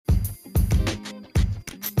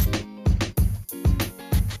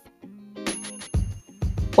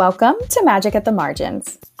Welcome to Magic at the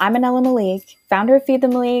Margins. I'm Anela Malik, founder of Feed the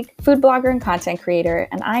Malik, food blogger and content creator,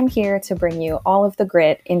 and I'm here to bring you all of the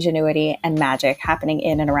grit, ingenuity, and magic happening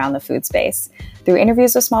in and around the food space. Through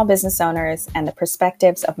interviews with small business owners and the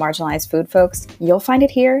perspectives of marginalized food folks, you'll find it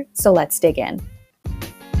here, so let's dig in.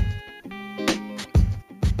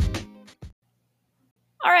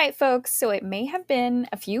 All right, folks, so it may have been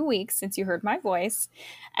a few weeks since you heard my voice,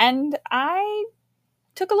 and I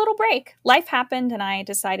took a little break. Life happened, and I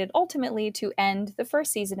decided ultimately to end the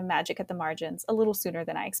first season of Magic at the Margins a little sooner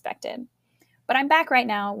than I expected. But I'm back right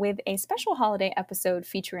now with a special holiday episode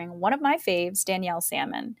featuring one of my faves, Danielle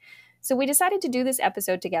Salmon. So we decided to do this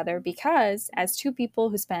episode together because, as two people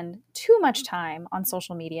who spend too much time on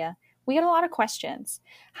social media, we get a lot of questions.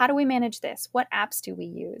 How do we manage this? What apps do we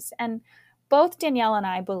use? And both Danielle and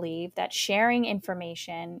I believe that sharing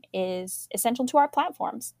information is essential to our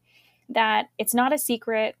platforms. That it's not a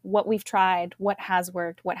secret what we've tried, what has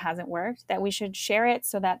worked, what hasn't worked, that we should share it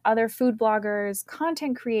so that other food bloggers,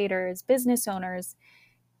 content creators, business owners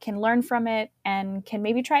can learn from it and can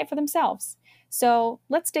maybe try it for themselves. So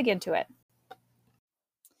let's dig into it.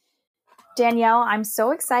 Danielle, I'm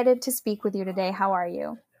so excited to speak with you today. How are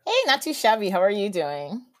you? Hey, not too shabby. How are you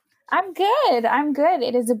doing? I'm good.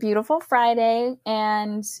 It is a beautiful Friday,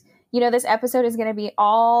 and this episode is going to be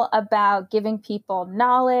all about giving people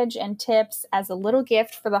knowledge and tips as a little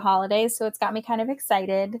gift for the holidays. So it's got me kind of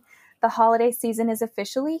excited. The holiday season is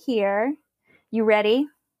officially here. You ready?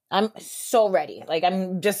 I'm so ready.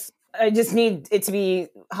 I just need it to be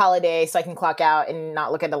holiday so I can clock out and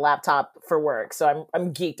not look at the laptop for work. So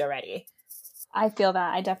I'm geeked already. I feel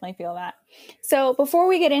that. I definitely feel that. So before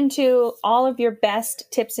we get into all of your best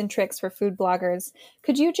tips and tricks for food bloggers,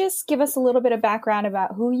 could you just give us a little bit of background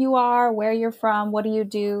about who you are, where you're from, what do you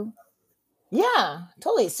do? Yeah,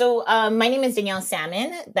 totally. So my name is Danielle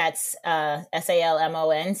Salmon. That's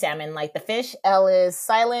Salmon, salmon like the fish. L is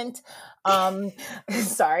silent.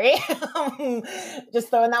 Sorry. Just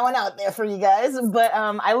throwing that one out there for you guys. But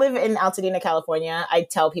I live in Altadena, California. I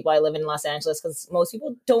tell people I live in Los Angeles because most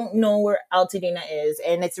people don't know where Altadena is.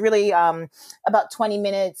 And it's really about 20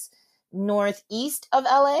 minutes northeast of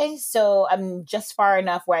LA. So I'm just far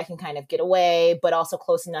enough where I can kind of get away, but also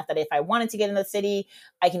close enough that if I wanted to get in the city,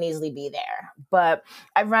 I can easily be there. But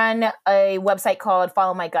I run a website called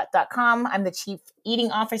followmygut.com. I'm the chief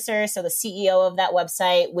eating officer, so the CEO of that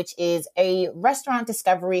website, which is a restaurant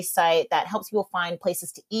discovery site that helps people find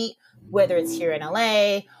places to eat, whether it's here in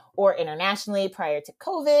LA or internationally prior to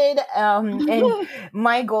COVID. And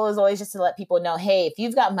my goal is always just to let people know, hey, if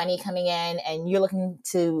you've got money coming in and you're looking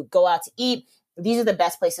to go out to eat, these are the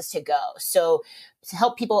best places to go. So to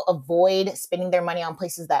help people avoid spending their money on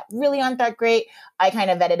places that really aren't that great, I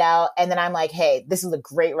kind of vet it out. And then I'm like, hey, this is a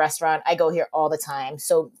great restaurant. I go here all the time.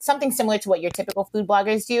 So something similar to what your typical food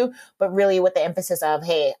bloggers do, but really with the emphasis of,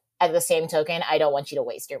 hey, at the same token, I don't want you to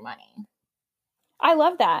waste your money. I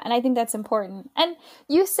love that. And I think that's important. And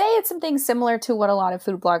you say it's something similar to what a lot of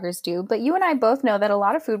food bloggers do, but you and I both know that a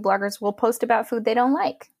lot of food bloggers will post about food they don't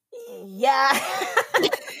like. Yeah.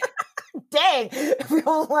 Dang.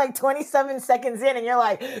 We're like 27 seconds in and you're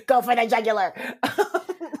like, go for the jugular.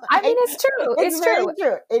 I mean, it's true. It's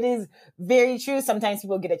true. It is very true. Sometimes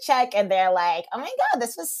people get a check and they're like, oh my God,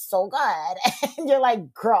 this was so good. And you're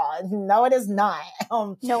like, girl, no, it is not.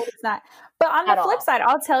 No, it's not. But on the flip side,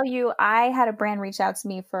 I'll tell you, I had a brand reach out to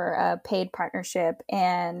me for a paid partnership,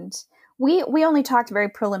 and we only talked very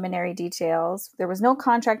preliminary details. There was no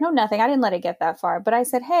contract, no nothing. I didn't let it get that far. But I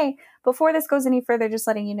said, hey, before this goes any further, just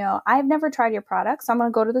letting you know, I've never tried your product. So I'm going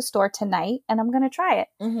to go to the store tonight and I'm going to try it.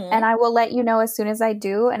 Mm-hmm. And I will let you know as soon as I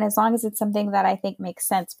do. And as long as it's something that I think makes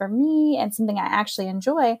sense for me and something I actually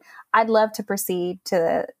enjoy, I'd love to proceed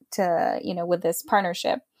to with this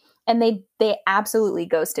partnership. And they absolutely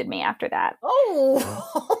ghosted me after that.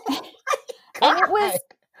 Oh, and it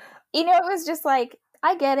was just like,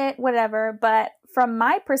 I get it, whatever. But from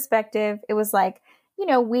my perspective, it was like,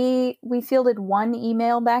 we fielded one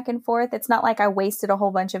email back and forth. It's not like I wasted a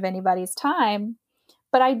whole bunch of anybody's time,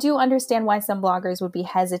 but I do understand why some bloggers would be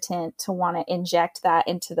hesitant to want to inject that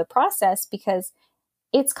into the process because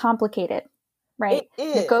it's complicated. Right?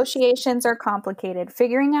 Negotiations are complicated.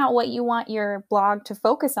 Figuring out what you want your blog to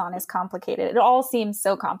focus on is complicated. It all seems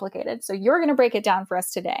so complicated. So you're going to break it down for us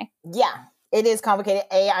today. Yeah, it is complicated.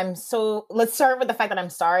 Let's start with the fact that I'm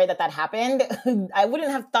sorry that happened. I wouldn't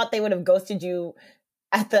have thought they would have ghosted you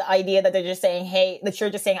at the idea that they're just saying, hey, that you're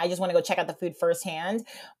just saying, I just want to go check out the food firsthand.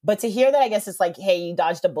 But to hear that, I guess it's like, hey, you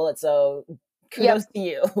dodged a bullet. So kudos to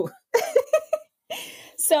you.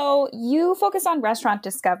 So you focus on restaurant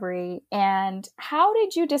discovery, and how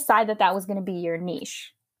did you decide that was going to be your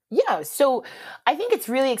niche? Yeah, so I think it's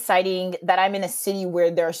really exciting that I'm in a city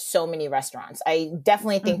where there are so many restaurants. I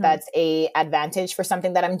definitely think Hmm. that's a advantage for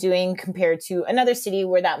something that I'm doing compared to another city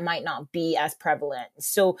where that might not be as prevalent.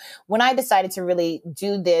 So when I decided to really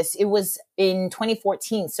do this, it was in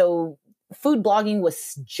 2014. So food blogging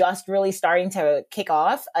was just really starting to kick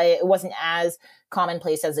off. It wasn't as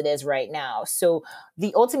commonplace as it is right now. So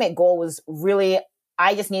the ultimate goal was really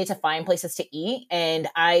I just needed to find places to eat and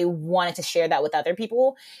I wanted to share that with other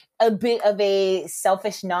people. A bit of a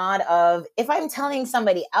selfish nod of if I'm telling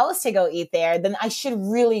somebody else to go eat there, then I should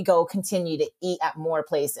really go continue to eat at more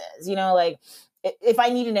places. You know, like if I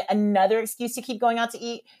needed another excuse to keep going out to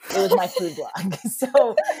eat, it was my food blog.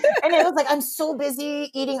 So, and it was like, I'm so busy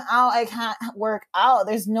eating out. I can't work out.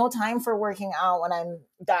 There's no time for working out when I'm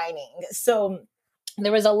dining. So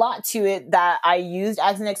there was a lot to it that I used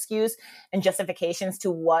as an excuse and justifications to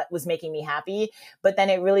what was making me happy. But then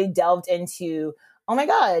it really delved into, oh my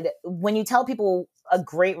God, when you tell people a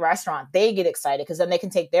great restaurant, they get excited because then they can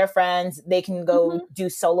take their friends, they can go Hmm. do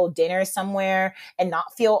solo dinner somewhere and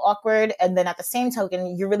not feel awkward. And then at the same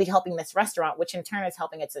token, you're really helping this restaurant, which in turn is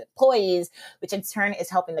helping its employees, which in turn is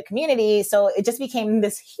helping the community. So it just became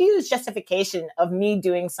this huge justification of me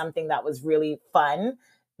doing something that was really fun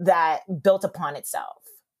that built upon itself.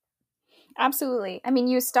 Absolutely. I mean,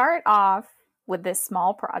 you start off with this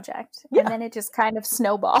small project and Yeah. then it just kind of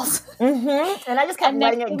snowballs. And I just kept And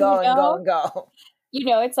next letting it thing you go and go know, and go.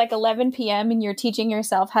 it's like 11 p.m. and you're teaching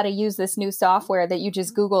yourself how to use this new software that you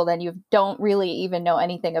just Googled and you don't really even know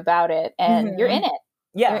anything about it. And you're in it.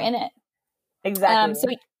 You're Yeah, in it. exactly.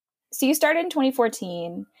 So you started in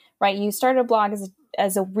 2014, right? You started a blog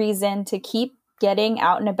as a reason to keep getting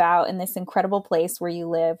out and about in this incredible place where you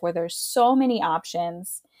live, where there's so many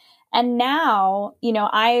options. And now,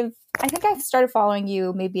 I think I started following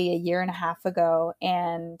you maybe a year and a half ago,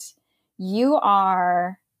 and you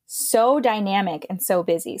are so dynamic and so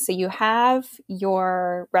busy. So you have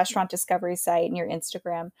your restaurant discovery site and your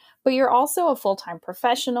Instagram, but you're also a full-time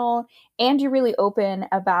professional and you're really open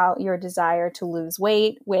about your desire to lose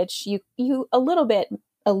weight, which you a little bit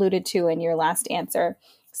alluded to in your last answer.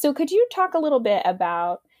 So could you talk a little bit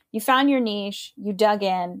about you found your niche, you dug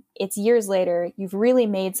in, it's years later, you've really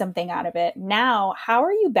made something out of it. Now, how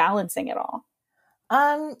are you balancing it all?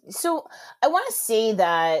 So I want to say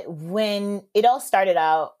that when it all started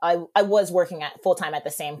out, I was working at full time at the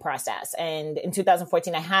same process. And in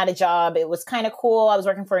 2014, I had a job. It was kind of cool. I was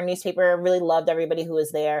working for a newspaper, really loved everybody who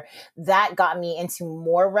was there. That got me into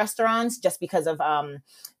more restaurants just because of,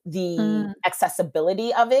 the Mm,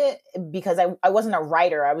 accessibility of it because I wasn't a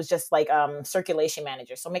writer. I was just like circulation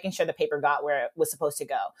manager. So making sure the paper got where it was supposed to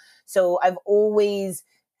go. So I've always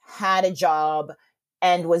had a job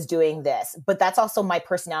and was doing this. But that's also my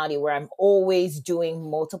personality where I'm always doing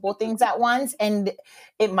multiple things at once. And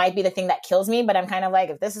it might be the thing that kills me, but I'm kind of like,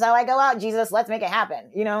 if this is how I go out, Jesus, let's make it happen,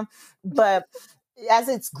 you know? But as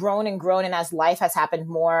it's grown and grown and as life has happened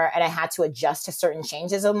more and I had to adjust to certain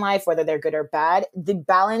changes in life, whether they're good or bad, the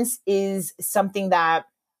balance is something that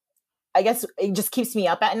I guess it just keeps me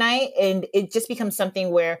up at night and it just becomes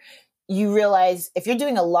something where you realize if you're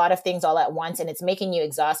doing a lot of things all at once and it's making you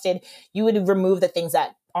exhausted, you would remove the things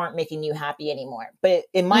that aren't making you happy anymore. But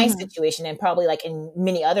in my mhm. situation, and probably like in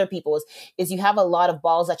many other people's, is you have a lot of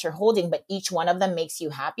balls that you're holding, but each one of them makes you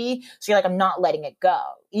happy. So you're like, I'm not letting it go.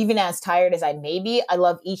 Even as tired as I may be, I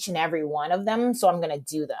love each and every one of them. So I'm going to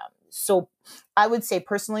do them. So I would say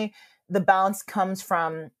personally, the balance comes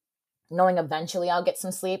from knowing eventually I'll get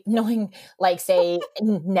some sleep, knowing like say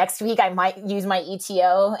next week I might use my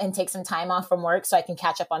ETO and take some time off from work so I can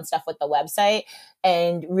catch up on stuff with the website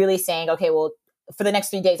and really saying, okay, well, for the next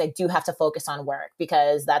 3 days, I do have to focus on work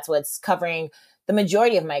because that's what's covering the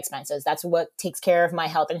majority of my expenses. That's what takes care of my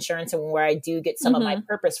health insurance and where I do get some of my Mhm.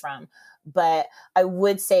 purpose from. But I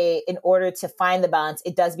would say in order to find the balance,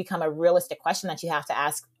 it does become a realistic question that you have to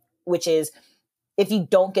ask, which is if you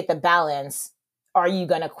don't get the balance, are you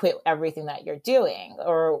going to quit everything that you're doing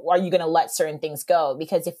or are you going to let certain things go?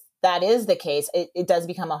 Because if that is the case, it does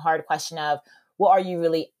become a hard question of, well, are you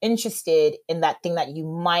really interested in that thing that you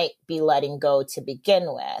might be letting go to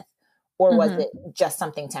begin with? Or was Mhm. it just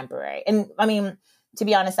something temporary? And I mean, to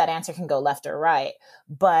be honest, that answer can go left or right.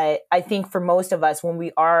 But I think for most of us, when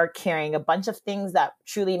we are carrying a bunch of things that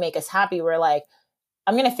truly make us happy, we're like,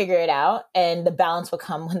 I'm going to figure it out and the balance will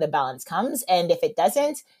come when the balance comes. And if it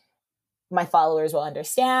doesn't, my followers will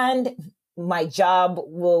understand. My job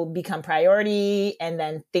will become priority and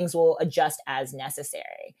then things will adjust as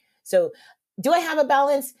necessary. So, do I have a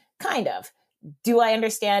balance? Kind of. Do I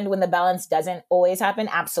understand when the balance doesn't always happen?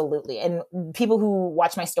 Absolutely. And people who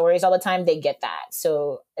watch my stories all the time, they get that.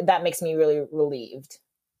 So, that makes me really relieved.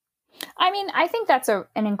 I mean, I think that's an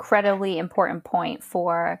incredibly important point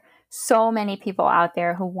for so many people out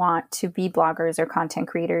there who want to be bloggers or content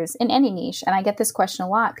creators in any niche. And I get this question a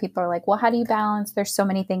lot. People are like, well, how do you balance? There's so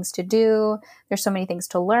many things to do, there's so many things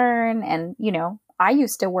to learn. And, you know, I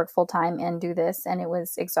used to work full time and do this, and it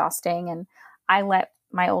was exhausting. And I let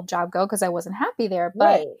my old job go because I wasn't happy there.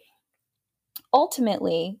 But Right.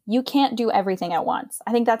 ultimately, you can't do everything at once.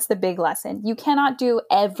 I think that's the big lesson. You cannot do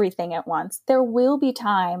everything at once. There will be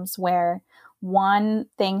times where one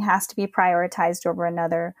thing has to be prioritized over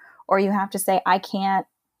another, or you have to say, I can't,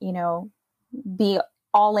 you know, be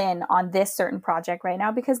all in on this certain project right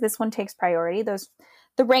now because this one takes priority.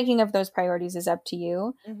 The ranking of those priorities is up to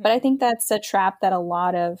you. Mm-hmm. But I think that's a trap that a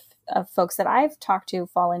lot of folks that I've talked to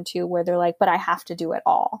fall into, where they're like, but I have to do it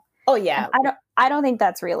all. Oh yeah. And I don't think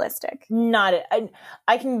that's realistic. Not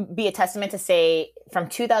I can be a testament to say from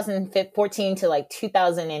 2014 to like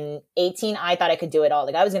 2018, I thought I could do it all.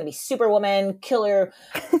 Like I was going to be superwoman, killer,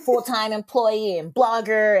 full-time employee and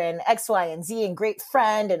blogger and X, Y, and Z and great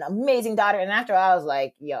friend and amazing daughter. And after I was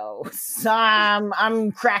like, yo,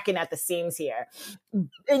 I'm cracking at the seams here.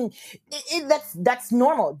 And that's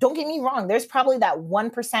normal. Don't get me wrong. There's probably that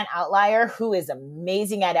 1% outlier who is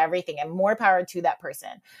amazing at everything, and more power to that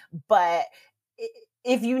person. But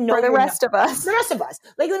if you know, for the rest of us,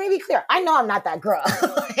 like, let me be clear. I know I'm not that girl.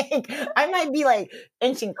 Like, I might be like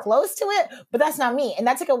inching close to it, but that's not me. And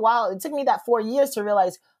that took a while. It took me that 4 years to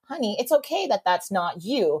realize, honey, it's okay that that's not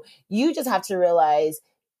you. You just have to realize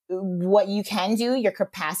what you can do, your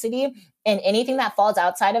capacity, and anything that falls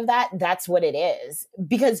outside of that, that's what it is.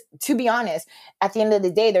 Because to be honest, at the end of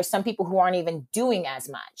the day, there's some people who aren't even doing as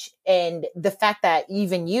much. And the fact that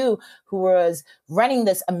even you, who was running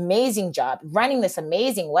this amazing job, running this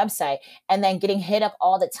amazing website, and then getting hit up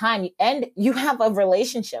all the time, and you have a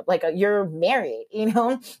relationship, like you're married, you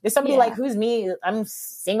know, there's somebody like who's me, I'm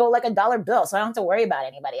single like a dollar bill, so I don't have to worry about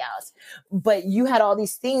anybody else. But you had all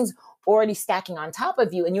these things already stacking on top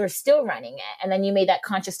of you, and you were still running it. And then you made that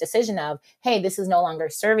conscious decision of, hey, this is no longer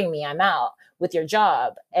serving me. I'm out with your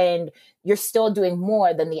job, and you're still doing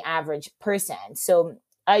more than the average person. So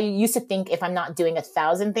I used to think if I'm not doing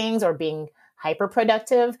 1,000 things or being hyper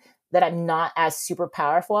productive, that I'm not as super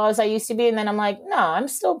powerful as I used to be. And then I'm like, no, I'm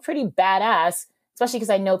still pretty badass, especially because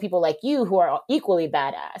I know people like you who are equally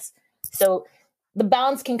badass. So the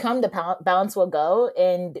balance can come, the balance will go,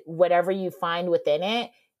 and whatever you find within it,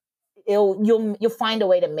 you'll find a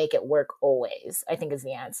way to make it work always, I think is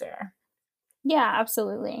the answer. Yeah,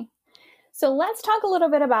 absolutely. So let's talk a little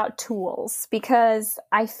bit about tools, because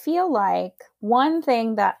I feel like one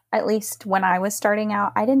thing that, at least when I was starting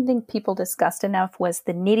out, I didn't think people discussed enough was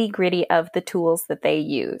the nitty gritty of the tools that they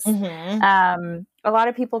use. Mm-hmm. A lot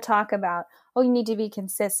of people talk about, oh, you need to be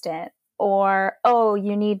consistent, or, oh,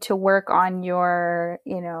 you need to work on your,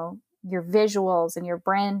 you know, your visuals and your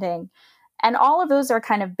branding. And all of those are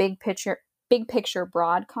kind of big picture,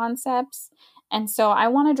 broad concepts. And so I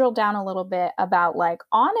want to drill down a little bit about, like,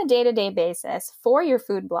 on a day-to-day basis for your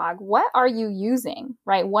food blog, what are you using,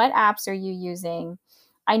 right? What apps are you using?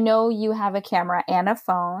 I know you have a camera and a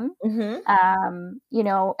phone, you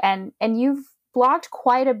know, and you've blogged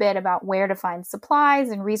quite a bit about where to find supplies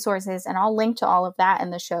and resources, and I'll link to all of that in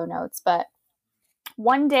the show notes. But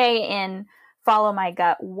one day in Follow My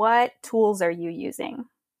Gut, what tools are you using?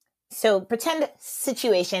 So pretend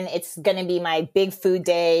situation, it's going to be my big food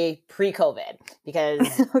day pre-COVID, because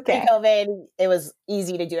pre-COVID, it was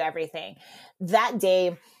easy to do everything. That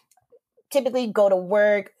day, typically go to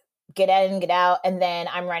work, get in, get out, and then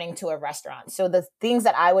I'm running to a restaurant. So the things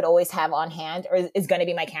that I would always have on hand is going to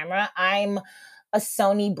be my camera. I'm a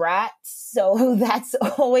Sony brat, so that's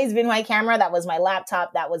always been my camera. That was my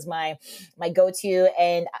laptop. That was my go-to.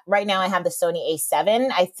 And right now I have the Sony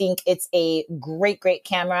A7. I think it's a great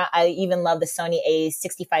camera. I even love the Sony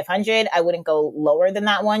A6500. I wouldn't go lower than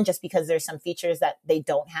that one, just because there's some features that they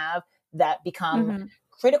don't have that become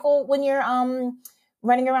critical when you're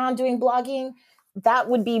running around doing blogging. That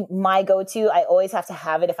would be my go-to. I always have to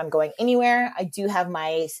have it if I'm going anywhere. I do have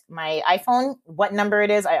my iPhone. What number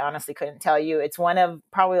it is, I honestly couldn't tell you. It's one of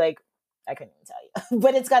probably, like, I couldn't even tell you.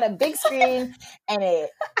 But it's got a big screen and it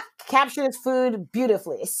captures food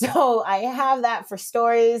beautifully. So I have that for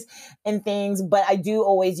stories and things, but I do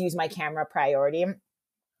always use my camera priority.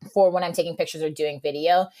 for when I'm taking pictures or doing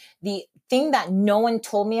video. The thing that no one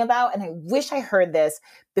told me about, and I wish I heard this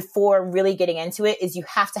before really getting into it, is you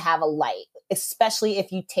have to have a light, especially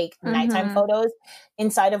if you take nighttime photos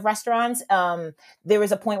inside of restaurants. There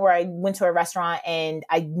was a point where I went to a restaurant and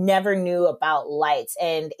I never knew about lights,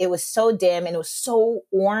 and it was so dim and it was so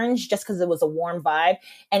orange just because it was a warm vibe.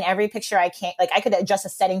 And every picture I could adjust a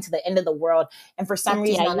setting to the end of the world. And for some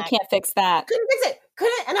reason, you can't fix that. Couldn't fix it.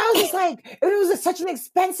 And I was just like, it was such an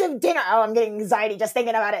expensive dinner. Oh, I'm getting anxiety just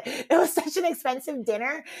thinking about it. It was such an expensive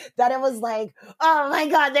dinner that it was like, oh my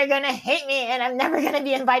God, they're going to hate me and I'm never going to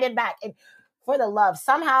be invited back. And for the love,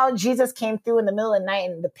 somehow Jesus came through in the middle of the night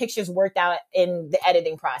and the pictures worked out in the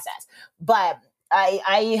editing process. But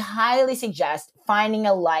I highly suggest finding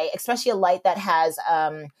a light, especially a light that has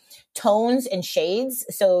tones and shades.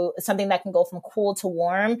 So something that can go from cool to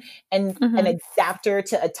warm, and an adapter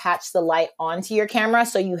to attach the light onto your camera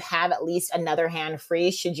so you have at least another hand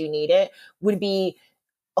free should you need it, would be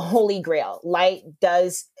a holy grail. Light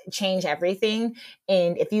does change everything.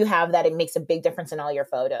 And if you have that, it makes a big difference in all your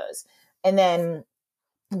photos. And then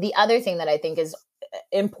the other thing that I think is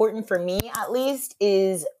important for me, at least,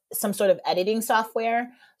 is some sort of editing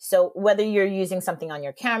software. So whether you're using something on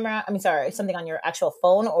your something on your actual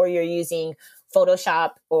phone, or you're using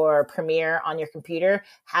Photoshop or Premiere on your computer,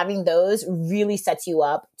 having those really sets you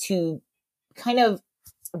up to kind of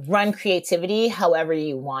run creativity however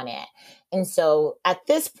you want it. And so at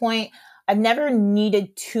this point, I've never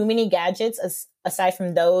needed too many gadgets aside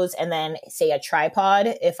from those, and then say a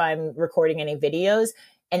tripod if I'm recording any videos.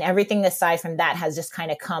 And everything aside from that has just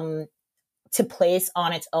kind of come to place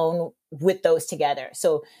on its own with those together.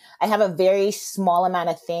 So I have a very small amount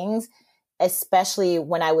of things, especially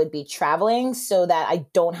when I would be traveling, so that I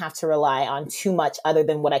don't have to rely on too much other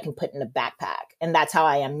than what I can put in a backpack. And that's how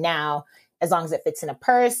I am now. As long as it fits in a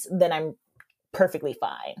purse, then I'm perfectly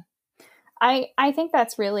fine. I think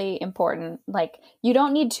that's really important. Like, you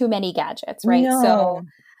don't need too many gadgets, right? No. So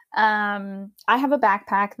I have a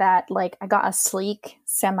backpack that, like, I got a sleek,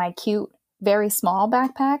 semi-cute, very small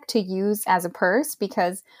backpack to use as a purse,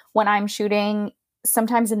 because when I'm shooting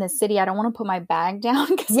sometimes in the city, I don't want to put my bag down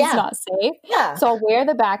because it's not safe. Yeah. So I'll wear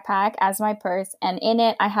the backpack as my purse, and in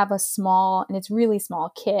it I have a small, and it's really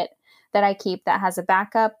small, kit that I keep that has a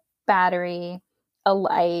backup battery, a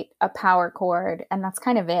light, a power cord, and that's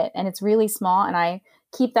kind of it. And it's really small, and I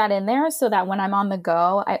keep that in there so that when I'm on the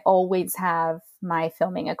go, I always have my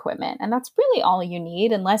filming equipment. And that's really all you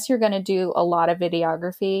need, unless you're going to do a lot of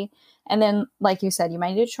videography. And then, like you said, you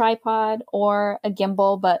might need a tripod or a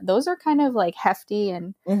gimbal, but those are kind of like hefty.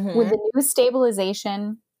 And with the new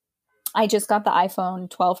stabilization, I just got the iPhone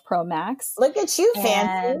 12 Pro Max. Look at you,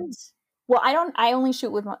 fancy. Well, I only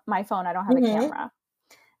shoot with my phone. I don't have a camera.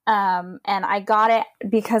 And I got it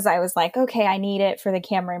because I was like, okay, I need it for the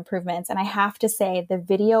camera improvements. And I have to say, the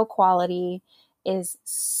video quality is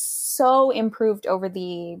so improved over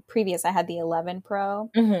the previous. I had the 11 Pro,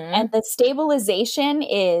 and the stabilization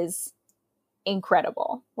is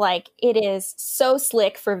incredible. Like, it is so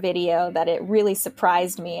slick for video that it really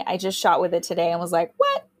surprised me. I just shot with it today and was like,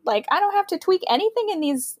 what? Like, I don't have to tweak anything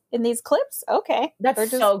in these clips? Okay. That's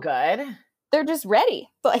so good. They're just ready.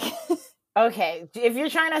 Like, okay, if you're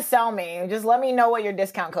trying to sell me, just let me know what your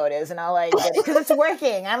discount code is, and I'll get it, because it's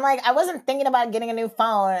working. I'm like, I wasn't thinking about getting a new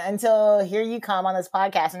phone until here you come on this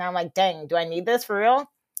podcast, and I'm like, dang, do I need this for real?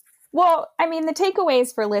 Well, I mean, the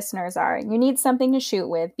takeaways for listeners are you need something to shoot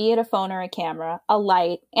with, be it a phone or a camera, a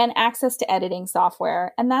light, and access to editing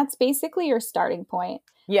software. And that's basically your starting point.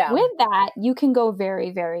 Yeah. With that, you can go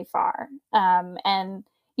very, very far. And,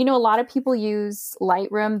 you know, a lot of people use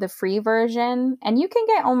Lightroom, the free version, and you can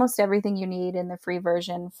get almost everything you need in the free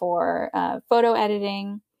version for photo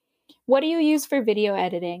editing. What do you use for video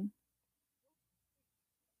editing?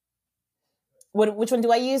 Which one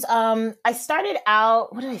do I use? I started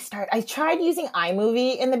out, what did I start? I tried using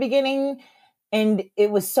iMovie in the beginning, and it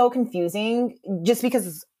was so confusing just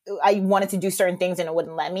because I wanted to do certain things and it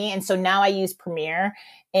wouldn't let me. And so now I use Premiere,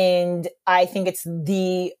 and I think it's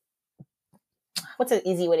what's an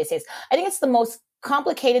easy way to say this? I think it's the most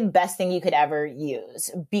complicated, best thing you could ever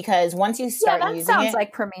use, because once you start using it, that sounds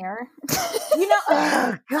like Premiere. You know,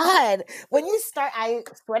 oh God, when you start, I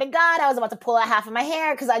swear to God, I was about to pull out half of my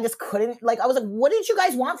hair because I just couldn't, like, I was like, what did you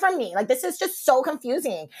guys want from me? Like, this is just so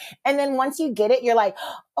confusing. And then once you get it, you're like,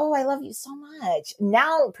 oh, I love you so much.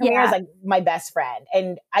 Now Premiere is like my best friend.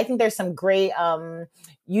 And I think there's some great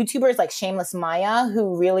YouTubers like Shameless Maya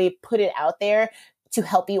who really put it out there to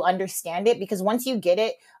help you understand it, because once you get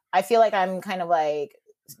it, I feel like I'm kind of like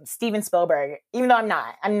Steven Spielberg, even though I'm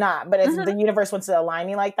not, but if the universe wants to align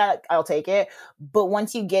me like that, I'll take it. But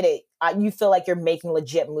once you get it, you feel like you're making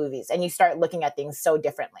legit movies and you start looking at things so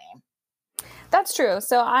differently. That's true.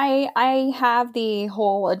 So I have the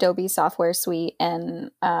whole Adobe software suite,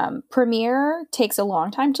 and Premiere takes a long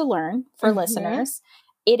time to learn for listeners.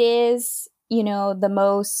 It is, the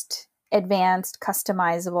most advanced,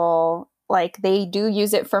 customizable. Like, they do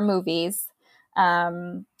use it for movies.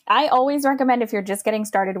 I always recommend, if you're just getting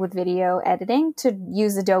started with video editing, to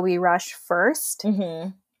use Adobe Rush first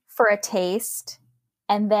for a taste,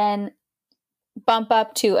 and then bump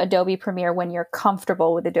up to Adobe Premiere when you're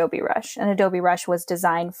comfortable with Adobe Rush. And Adobe Rush was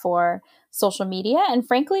designed for social media. And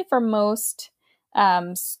frankly, for most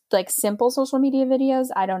simple social media videos,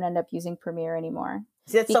 I don't end up using Premiere anymore.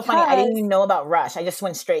 See, that's so funny. I didn't even know about Rush. I just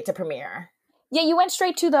went straight to Premiere. Yeah, you went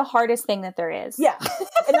straight to the hardest thing that there is. Yeah.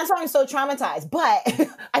 And that's why I'm so traumatized. But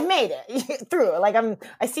I made it through. Like,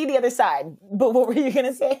 I see the other side. But what were you going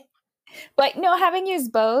to say? But no, having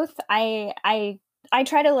used both, I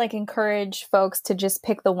try to encourage folks to just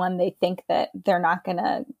pick the one they think that they're not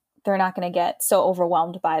gonna get so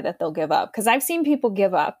overwhelmed by that they'll give up. Because I've seen people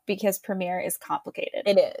give up because Premiere is complicated.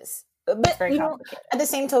 It is. But very complicated. At the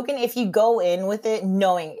same token, if you go in with it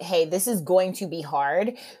knowing, hey, this is going to be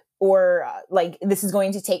hard, or this is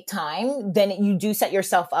going to take time, then you do set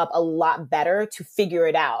yourself up a lot better to figure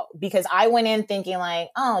it out. Because I went in thinking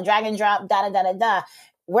drag and drop, da-da-da-da-da.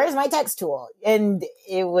 Where's my text tool? And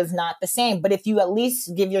it was not the same. But if you at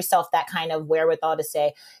least give yourself that kind of wherewithal to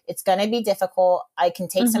say, it's going to be difficult, I can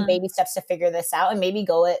take some baby steps to figure this out, and maybe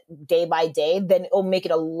go it day by day, then it'll make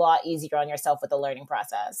it a lot easier on yourself with the learning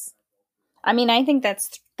process. I mean, I think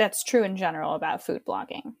that's true in general about food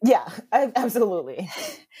blogging. Yeah, absolutely.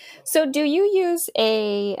 So do you use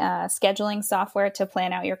a scheduling software to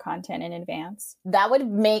plan out your content in advance? That would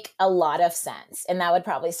make a lot of sense. And that would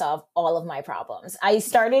probably solve all of my problems. I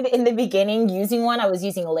started in the beginning using one. I was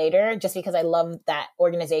using Later just because I love that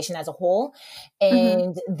organization as a whole.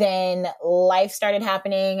 And then life started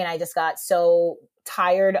happening and I just got so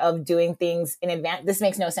tired of doing things in advance. This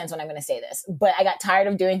makes no sense when I'm going to say this, but I got tired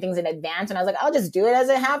of doing things in advance and I was like, I'll just do it as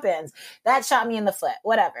it happens. That shot me in the foot,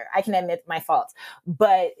 whatever. I can admit my faults,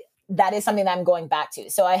 but that is something that I'm going back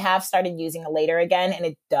to. So I have started using a Later again, and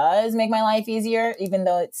it does make my life easier, even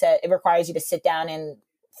though it requires you to sit down and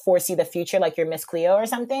foresee the future like you're Miss Cleo or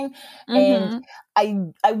something. And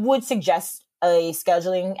I would suggest a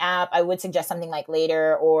scheduling app. I would suggest something like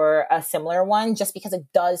Later or a similar one, just because it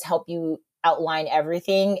does help you outline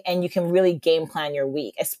everything and you can really game plan your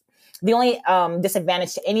week. The only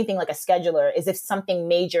disadvantage to anything like a scheduler is if something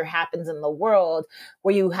major happens in the world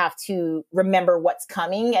where you have to remember what's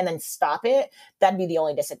coming and then stop it. That'd be the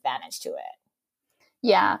only disadvantage to it.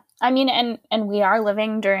 Yeah. I mean, and we are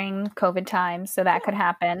living during COVID times, so that could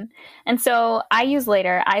happen. And so I use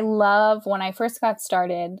Later. I love when I first got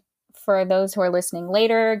started. For those who are listening,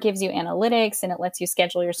 Later gives you analytics and it lets you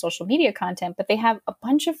schedule your social media content, but they have a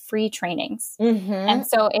bunch of free trainings. And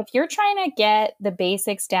so if you're trying to get the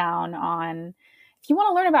basics down on, if you want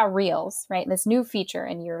to learn about Reels, right, this new feature,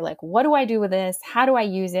 and you're like, what do I do with this? How do I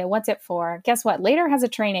use it? What's it for? Guess what? Later has a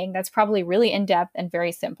training that's probably really in-depth and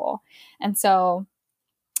very simple. And so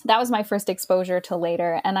that was my first exposure to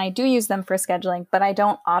Later. And I do use them for scheduling, but I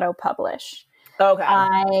don't auto-publish. Okay.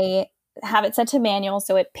 I have it set to manual,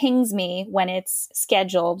 so it pings me when it's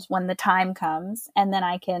scheduled, when the time comes, and then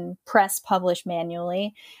I can press publish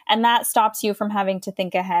manually. And that stops you from having to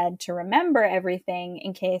think ahead to remember everything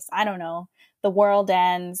in case, I don't know, the world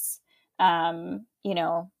ends, there's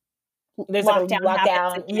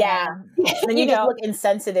lockdown. Yeah. Then you just look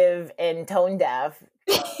insensitive and tone deaf.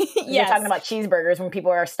 You're talking about cheeseburgers when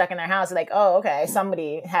people are stuck in their house. Like, oh, okay,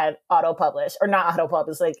 somebody had auto-publish, or not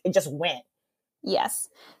auto-publish, like it just went. Yes.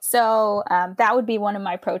 So that would be one of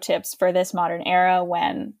my pro tips for this modern era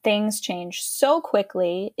when things change so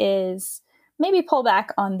quickly, is maybe pull back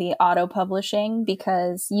on the auto publishing,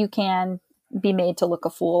 because you can be made to look a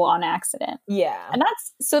fool on accident. Yeah. And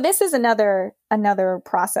this is another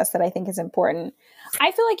process that I think is important.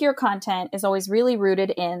 I feel like your content is always really rooted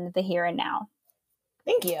in the here and now.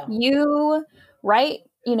 Thank you. You write,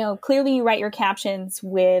 clearly you write your captions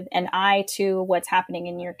with an eye to what's happening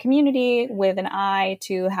in your community, with an eye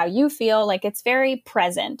to how you feel. Like, it's very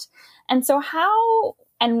present. And so how,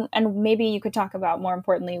 and maybe you could talk about, more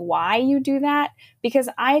importantly, why you do that, because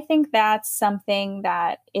I think that's something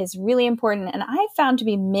that is really important. And I found to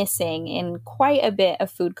be missing in quite a bit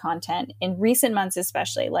of food content in recent months,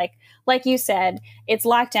 especially. Like you said, it's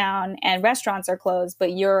lockdown and restaurants are closed,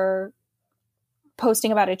 but you're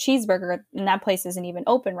posting about a cheeseburger and that place isn't even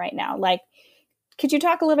open right now. Like, could you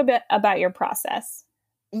talk a little bit about your process?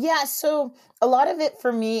 Yeah, so a lot of it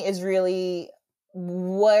for me is really,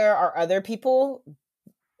 where are other people?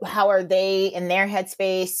 How are they in their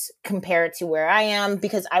headspace compared to where I am?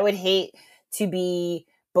 Because I would hate to be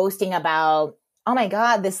boasting about, oh my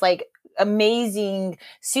God, this like amazing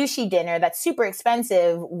sushi dinner that's super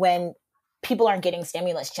expensive when people aren't getting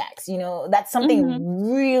stimulus checks. You know, that's Hmm.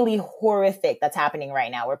 something really horrific that's happening right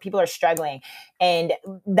now where people are struggling. And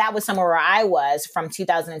that was somewhere where I was from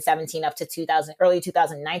 2017 up to 2000, early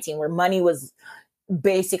 2019, where money was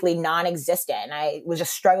basically non-existent. And I was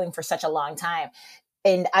just struggling for such a long time.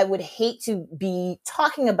 And I would hate to be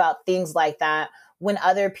talking about things like that when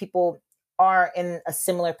other people are in a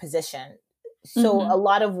similar position. So Hmm. a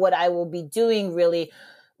lot of what I will be doing really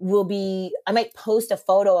will be, I might post a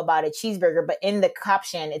photo about a cheeseburger, but in the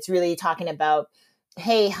caption, it's really talking about,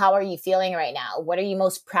 hey, how are you feeling right now? What are you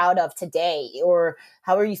most proud of today? Or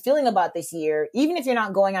how are you feeling about this year? Even if you're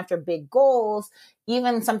not going after big goals,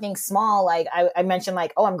 even something small, like I mentioned,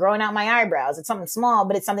 like, oh, I'm growing out my eyebrows. It's something small,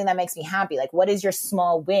 but it's something that makes me happy. Like, what is your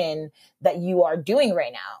small win that you are doing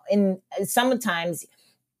right now? And sometimes,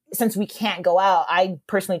 since we can't go out, I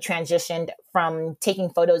personally transitioned from taking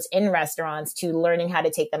photos in restaurants to learning how to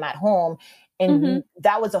take them at home. Hmm. And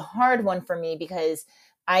that was a hard one for me because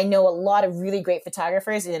I know a lot of really great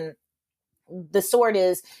photographers, and the sword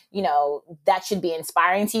is, that should be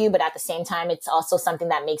inspiring to you, but at the same time, it's also something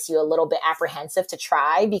that makes you a little bit apprehensive to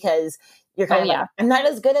try because you're Oh kind of like, yeah. I'm not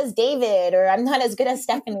as good as David, or I'm not as good as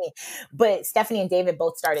Stephanie. But Stephanie and David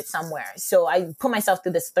both started somewhere. So I put myself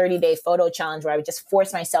through this 30-day photo challenge where I would just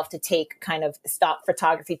force myself to take kind of stock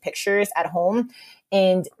photography pictures at home.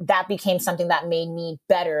 And that became something that made me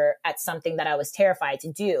better at something that I was terrified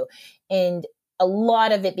to do. And a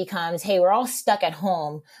lot of it becomes, hey, we're all stuck at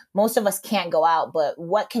home. Most of us can't go out, but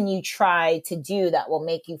what can you try to do that will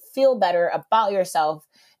make you feel better about yourself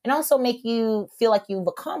and also make you feel like you've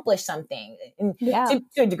accomplished something? And Yeah.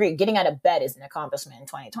 to a degree, getting out of bed is an accomplishment in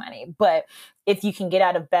 2020. But if you can get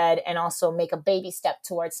out of bed and also make a baby step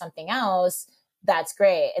towards something else, that's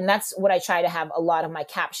great. And that's what I try to have a lot of my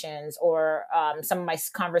captions or some of my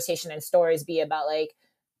conversation and stories be about, like,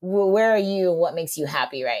 where are you and what makes you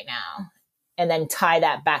happy right now? And then tie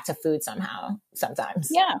that back to food somehow sometimes.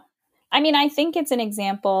 Yeah. I mean, I think it's an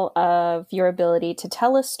example of your ability to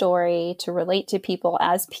tell a story, to relate to people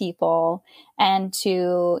as people, and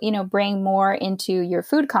to, bring more into your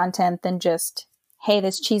food content than just, hey,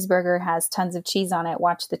 this cheeseburger has tons of cheese on it.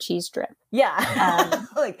 Watch the cheese drip. Yeah. Um,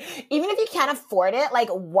 Like, even if you can't afford it, like,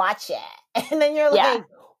 watch it. And then you're yeah. like,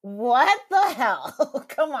 what the hell?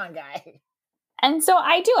 Come on, guy. And so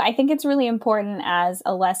I do. I think it's really important as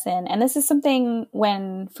a lesson. And this is something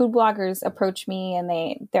when food bloggers approach me and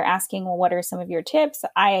they're asking, well, what are some of your tips?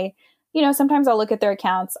 Sometimes I'll look at their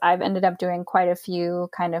accounts. I've ended up doing quite a few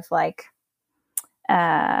kind of like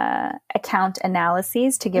account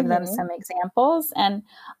analyses to give them Mm-hmm. some examples. And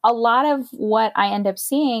a lot of what I end up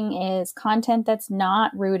seeing is content that's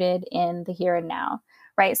not rooted in the here and now,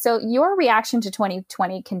 right? So your reaction to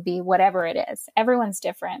 2020 can be whatever it is. Everyone's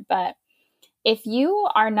different, but if you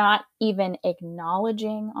are not even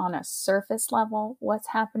acknowledging on a surface level what's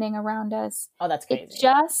happening around us, Oh, that's it crazy.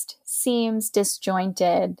 just seems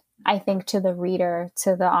disjointed, I think, to the reader,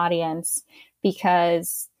 to the audience,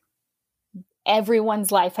 because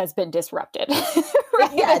everyone's life has been disrupted. Yeah,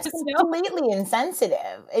 Right? it's completely insensitive.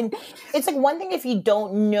 And it's like one thing if you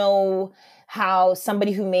don't know how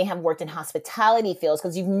somebody who may have worked in hospitality feels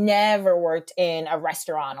because you've never worked in a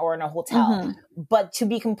restaurant or in a hotel. Mm-hmm. But to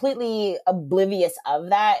be completely oblivious of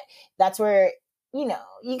that, that's where, you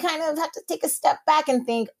kind of have to take a step back and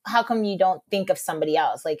think, how come you don't think of somebody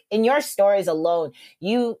else? Like, in your stories alone,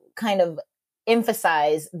 you kind of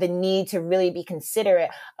emphasize the need to really be considerate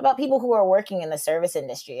about people who are working in the service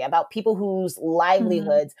industry, about people whose Mm-hmm.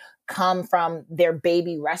 livelihoods come from their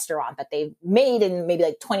baby restaurant that they've made in maybe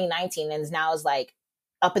like 2019 and now is like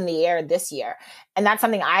up in the air this year. And that's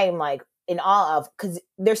something I'm like in awe of, because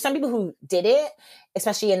there's some people who did it,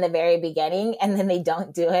 especially in the very beginning, and then they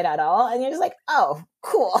don't do it at all. And you're just like, oh,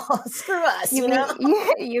 cool. Screw us, You you mean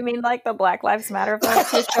know? you mean like the Black Lives Matter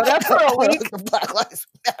folks who showed up for a week? The Black Lives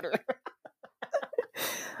Matter.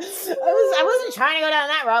 I wasn't trying to go down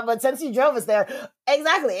that route, but since you drove us there,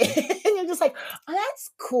 exactly. And you're just like, oh,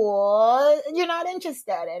 that's cool. You're not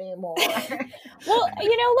interested anymore. Well,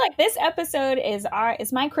 look, this episode is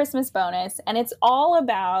my Christmas bonus, and it's all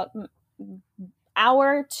about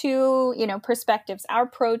our two, perspectives, our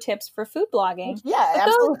pro tips for food blogging. Yeah, But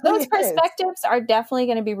those absolutely is. perspectives are definitely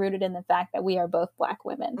going to be rooted in the fact that we are both Black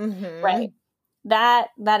women, right? Mm-hmm.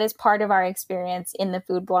 That is part of our experience in the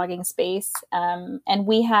food blogging space, and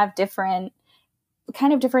we have different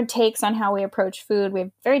kind of different takes on how we approach food. We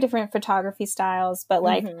have very different photography styles, but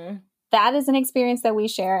like that is an experience that we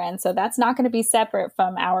share. And so that's not going to be separate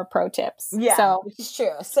from our pro tips. Yeah, so which is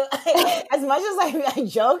true. So as much as I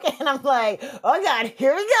joke and I'm like, oh God,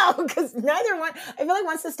 here we go. Because neither one, I feel like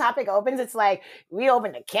once this topic opens, it's like, we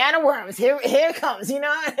opened a can of worms. Here it comes, you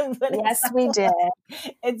know? But yes, we did.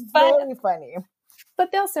 It's very funny.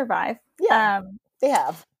 But they'll survive. Yeah, they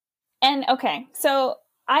have. And okay, so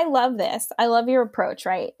I love this. I love your approach,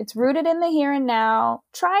 right? It's rooted in the here and now.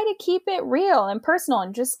 Try to keep it real and personal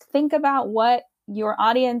and just think about what your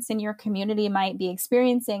audience and your community might be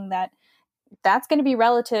experiencing that's going to be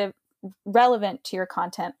relevant to your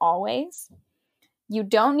content always. You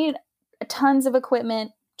don't need tons of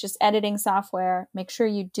equipment, just editing software. Make sure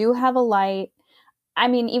you do have a light. I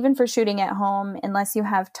mean, even for shooting at home, unless you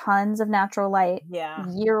have tons of natural light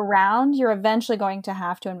year round, you're eventually going to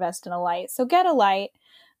have to invest in a light. So get a light.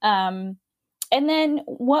 And then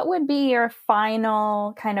what would be your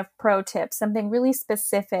final kind of pro tip, something really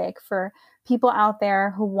specific for people out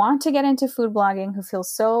there who want to get into food blogging, who feel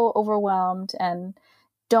so overwhelmed and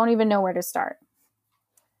don't even know where to start?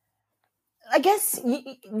 I guess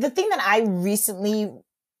the thing that I recently,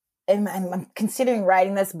 and I'm considering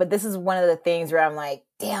writing this, but this is one of the things where I'm like,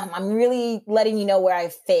 damn, I'm really letting you know where I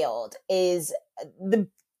failed, is the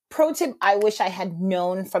pro tip I wish I had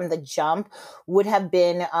known from the jump would have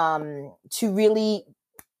been to really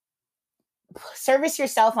service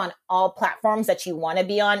yourself on all platforms that you want to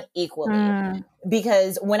be on equally.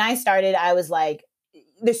 Because when I started, I was like,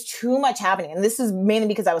 there's too much happening. And this is mainly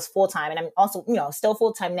because I was full-time, and I'm also, still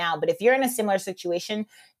full-time now. But if you're in a similar situation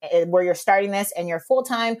where you're starting this and you're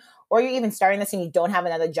full-time, or you're even starting this and you don't have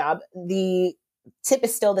another job, the tip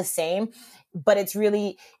is still the same. But it's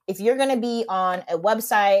really, if you're going to be on a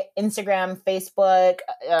website, Instagram, Facebook,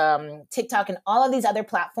 TikTok, and all of these other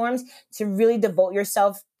platforms, to really devote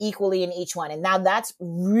yourself equally in each one. And now that's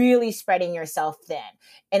really spreading yourself thin.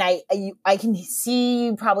 And I can see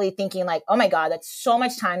you probably thinking like, oh my God, that's so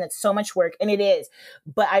much time. That's so much work. And it is.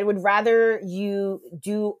 But I would rather you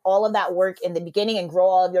do all of that work in the beginning and grow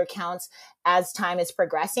all of your accounts as time is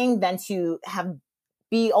progressing than to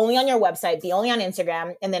be only on your website, be only on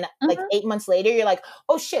Instagram. And then like 8 months later, you're like,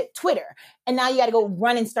 oh shit, Twitter. And now you got to go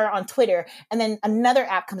run and start on Twitter. And then another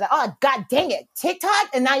app comes out. Oh, God dang it, TikTok.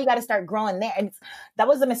 And now you got to start growing there. And that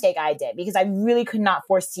was the mistake I did, because I really could not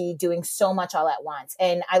foresee doing so much all at once.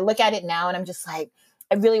 And I look at it now and I'm just like,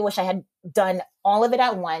 I really wish I had done all of it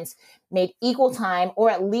at once, made equal time, or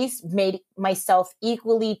at least made myself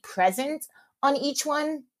equally present on each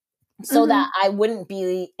one, so that I wouldn't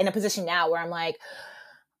be in a position now where I'm like,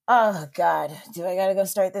 oh God, do I got to go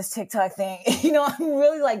start this TikTok thing? I'm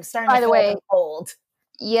really like starting to feel old.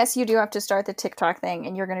 Yes, you do have to start the TikTok thing,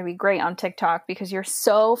 and you're going to be great on TikTok because you're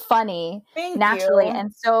so funny naturally.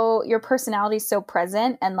 And so your personality is so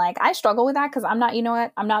present. And like, I struggle with that because I'm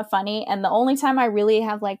not funny. And the only time I really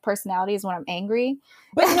have like personality is when I'm angry.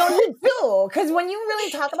 But no, you do. Because when you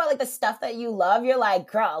really talk about like the stuff that you love, you're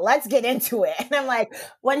like, girl, let's get into it. And I'm like,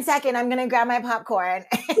 1 second, I'm going to grab my popcorn.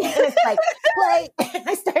 And it's like, play. And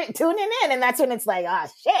I start tuning in. And that's when it's like, oh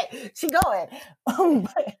shit, she going.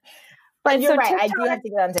 But you're right. TikTok, I do have to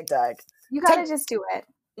get on TikTok. You got to just do it.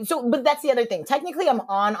 So, but that's the other thing. Technically, I'm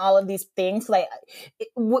on all of these things. Like,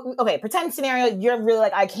 okay, pretend scenario, you're really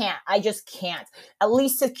like, I just can't. At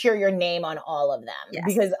least secure your name on all of them. Yes.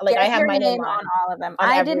 Because like I have my name on all of them.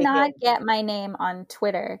 I did not get my name on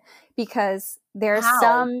Twitter because there's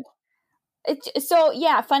some. So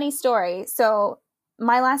yeah, funny story. So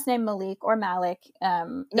my last name Malik or Malik.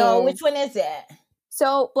 Which one is it?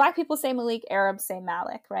 So Black people say Malik, Arabs say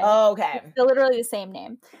Malik, right? Oh, okay. It's literally the same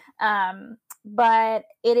name. But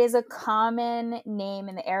it is a common name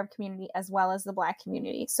in the Arab community as well as the Black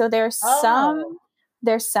community. So there's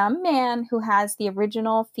some man who has the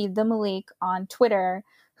original Feed the Malik on Twitter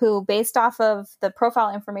who, based off of the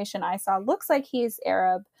profile information I saw, looks like he's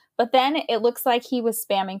Arab. But then it looks like he was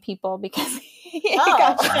spamming people because he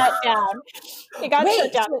got shut down. He got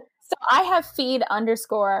shut down. So I have feed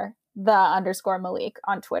 _ the _ Malik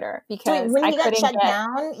on Twitter because when he got shut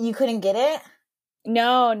down, you couldn't get it?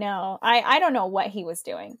 No. I don't know what he was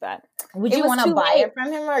doing, but would you want to buy it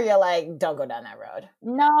from him, or you're like, don't go down that road?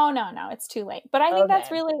 No. It's too late. But I think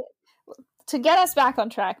that's really to get us back on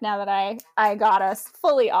track now that I got us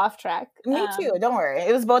fully off track. Me too. Don't worry.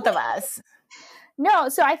 It was both of us. No.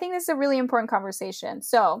 So I think this is a really important conversation.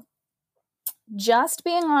 So just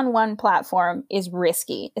being on one platform is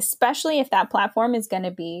risky, especially if that platform is going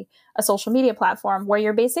to be a social media platform where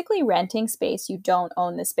you're basically renting space. You don't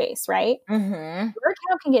own the space, right? Mm-hmm. Your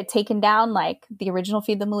account can get taken down, like the original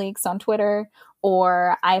Feed the Maliks on Twitter,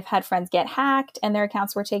 or I've had friends get hacked and their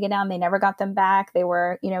accounts were taken down. They never got them back. They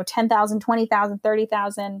were, 10,000, 20,000,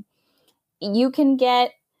 30,000. You can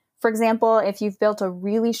get, for example, if you've built a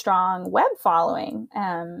really strong web following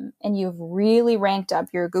and you've really ranked up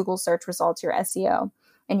your Google search results, your SEO,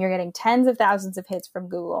 and you're getting tens of thousands of hits from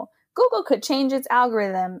Google, Google could change its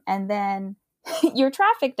algorithm and then your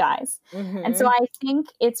traffic dies. Mm-hmm. And so I think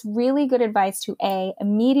it's really good advice to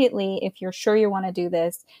immediately, if you're sure you want to do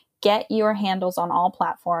this, get your handles on all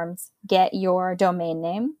platforms, get your domain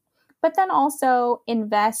name, but then also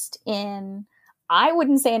invest in, I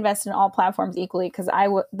wouldn't say invest in all platforms equally because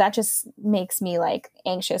that just makes me like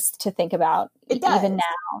anxious to think about even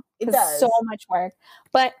now. It does. So much work.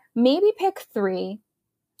 But maybe pick 3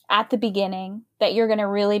 at the beginning that you're going to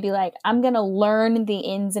really be like, I'm going to learn the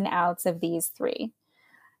ins and outs of these 3.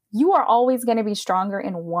 You are always going to be stronger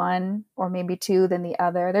in one or maybe 2 than the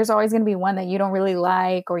other. There's always going to be one that you don't really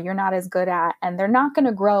like or you're not as good at, and they're not going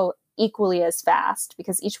to grow equally as fast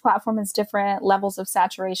because each platform is different. Levels of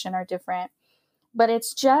saturation are different. But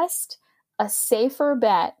it's just a safer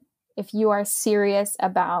bet if you are serious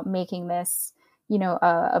about making this,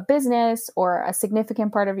 a business or a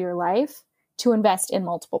significant part of your life, to invest in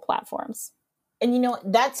multiple platforms. And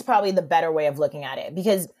that's probably the better way of looking at it,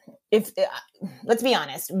 because let's be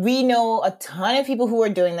honest, we know a ton of people who are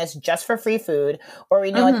doing this just for free food, or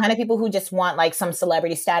we know a ton of people who just want like some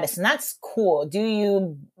celebrity status, and that's cool. Do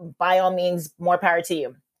you, by all means, more power to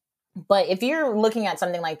you. But if you're looking at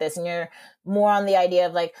something like this and you're more on the idea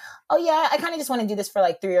of like, oh yeah, I kind of just want to do this for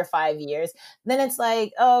like 3 or 5 years, then it's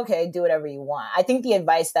like, oh, okay, do whatever you want. I think the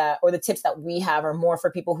advice or the tips that we have are more for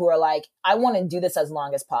people who are like, I want to do this as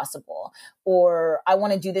long as possible, or I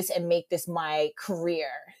want to do this and make this my career.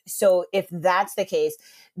 So if that's the case,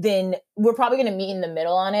 then we're probably going to meet in the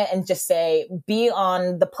middle on it and just say, be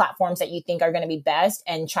on the platforms that you think are going to be best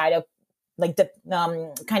and try to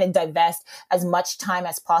kind of divest as much time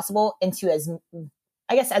as possible into as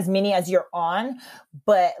many as you're on.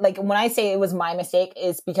 But like when I say it was my mistake,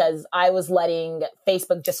 is because I was letting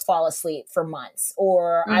Facebook just fall asleep for months,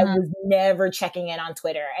 or I was never checking in on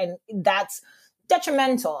Twitter, and that's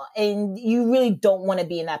detrimental. And you really don't want to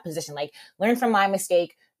be in that position. Like, learn from my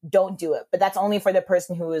mistake. Don't do it. But that's only for the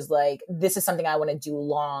person who is like, this is something I want to do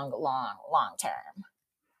long term.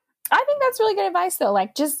 I think that's really good advice though.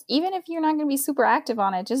 Like, just even if you're not going to be super active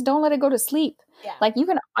on it, just don't let it go to sleep. Yeah. Like you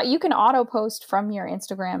can auto post from your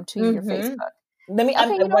Instagram to your Facebook. I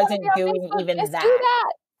wasn't doing Facebook, even just that. Do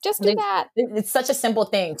that. Just do that. It's such a simple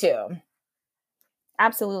thing too.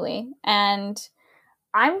 Absolutely. And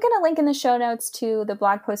I'm going to link in the show notes to the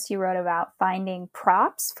blog post you wrote about finding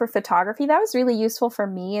props for photography. That was really useful for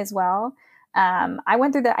me as well. I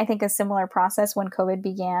went through I think a similar process when COVID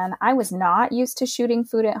began. I was not used to shooting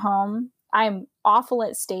food at home. I'm awful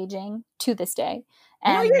at staging to this day.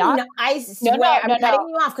 And no, you're not. I swear, I'm cutting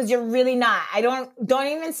you off because you're really not. I don't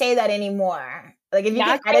even say that anymore. Like, if you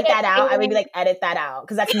can edit that out, I would be like, edit that out,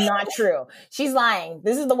 because that's not true. She's lying.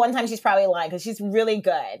 This is the one time she's probably lying, because she's really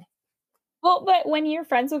good. Well, but when you're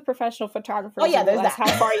friends with professional photographers, there's that. How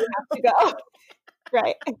far you have to go.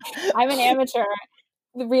 Right. I'm an amateur,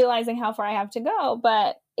 realizing how far I have to go,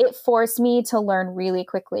 but it forced me to learn really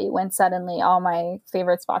quickly when suddenly all my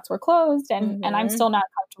favorite spots were closed, and I'm still not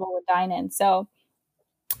comfortable with dine-in. So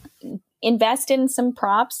invest in some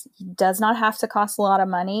props. It does not have to cost a lot of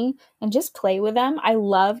money, and just play with them. I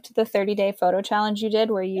loved the 30-day photo challenge you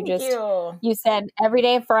did, where you you said every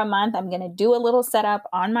day for a month, I'm going to do a little setup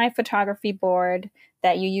on my photography board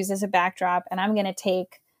that you use as a backdrop, and I'm going to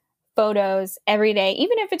take photos every day,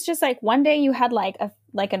 even if it's just like one day you had like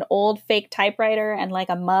an old fake typewriter and like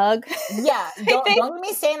a mug. Yeah, don't let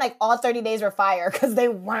me saying like all 30 days were fire, because they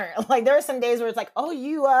weren't. Like, there were some days where it's like, oh,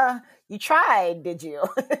 you tried, did you?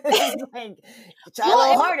 Like, you tried a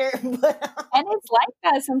little harder. And it's like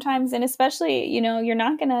that sometimes, and especially, you're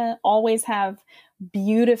not gonna always have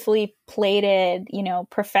beautifully plated,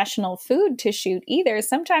 professional food to shoot either.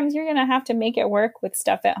 Sometimes you're gonna have to make it work with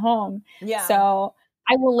stuff at home. Yeah. So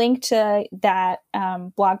I will link to that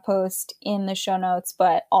blog post in the show notes,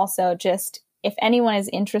 but also just if anyone is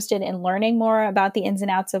interested in learning more about the ins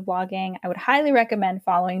and outs of blogging, I would highly recommend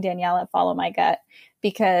following Danielle at Follow My Gut,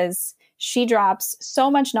 because she drops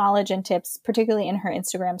so much knowledge and tips, particularly in her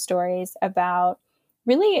Instagram stories, about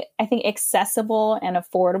really, I think, accessible and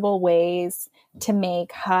affordable ways to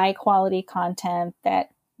make high quality content that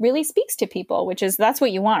really speaks to people, that's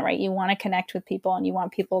what you want, right? You want to connect with people, and you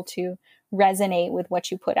want people to resonate with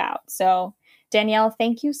what you put out. So Danielle,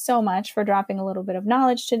 thank you so much for dropping a little bit of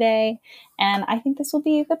knowledge today. And I think this will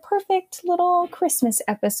be the perfect little Christmas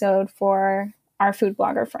episode for our food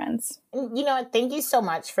blogger friends. You know what? Thank you so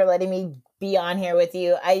much for letting me be on here with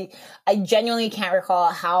you. I genuinely can't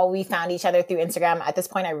recall how we found each other through Instagram. At this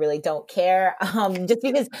point, I really don't care. Just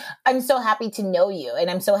because I'm so happy to know you. And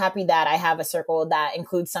I'm so happy that I have a circle that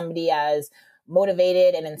includes somebody as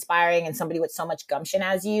motivated and inspiring and somebody with so much gumption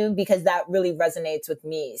as you, because that really resonates with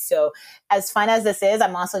me. So as fun as this is,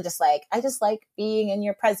 I'm also just like, I just like being in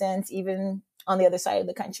your presence, even on the other side of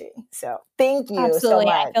the country. So thank you Absolutely.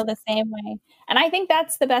 so much. I feel the same way. And I think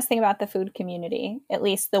that's the best thing about the food community, at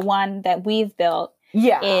least the one that we've built,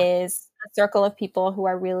 is a circle of people who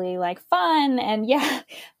are really like fun. And yeah,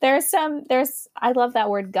 I love that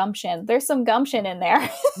word gumption. There's some gumption in there.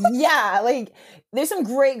 Yeah, like there's some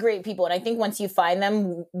great people. And I think once you find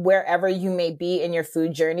them, wherever you may be in your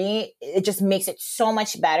food journey, it just makes it so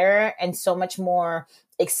much better and so much more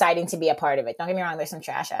exciting to be a part of it. Don't get me wrong, there's some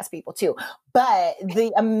trash ass people too, but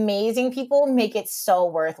the amazing people make it so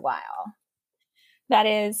worthwhile. That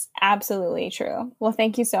is absolutely true. Well,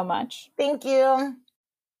 thank you so much. Thank you.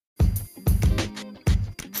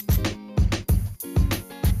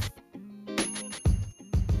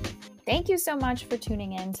 Thank you so much for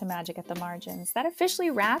tuning in to Magic at the Margins. That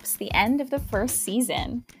officially wraps the end of the first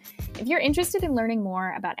season. If you're interested in learning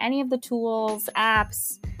more about any of the tools,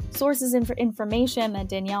 apps, sources of information that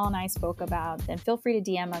Danielle and I spoke about, then feel free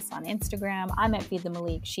to DM us on Instagram. I'm at Feed the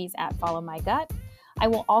Malik. She's at Follow My Gut. I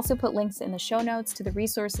will also put links in the show notes to the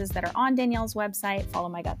resources that are on Danielle's website,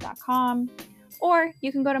 followmygut.com. Or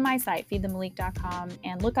you can go to my site, feedthemalik.com,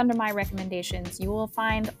 and look under my recommendations. You will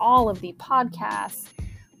find all of the podcasts,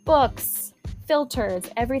 books, filters,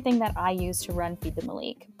 everything that I use to run Feed the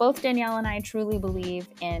Malik. Both Danielle and I truly believe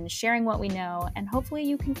in sharing what we know, and hopefully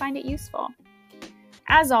you can find it useful.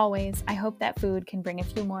 As always, I hope that food can bring a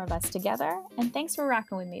few more of us together, and thanks for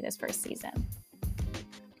rocking with me this first season.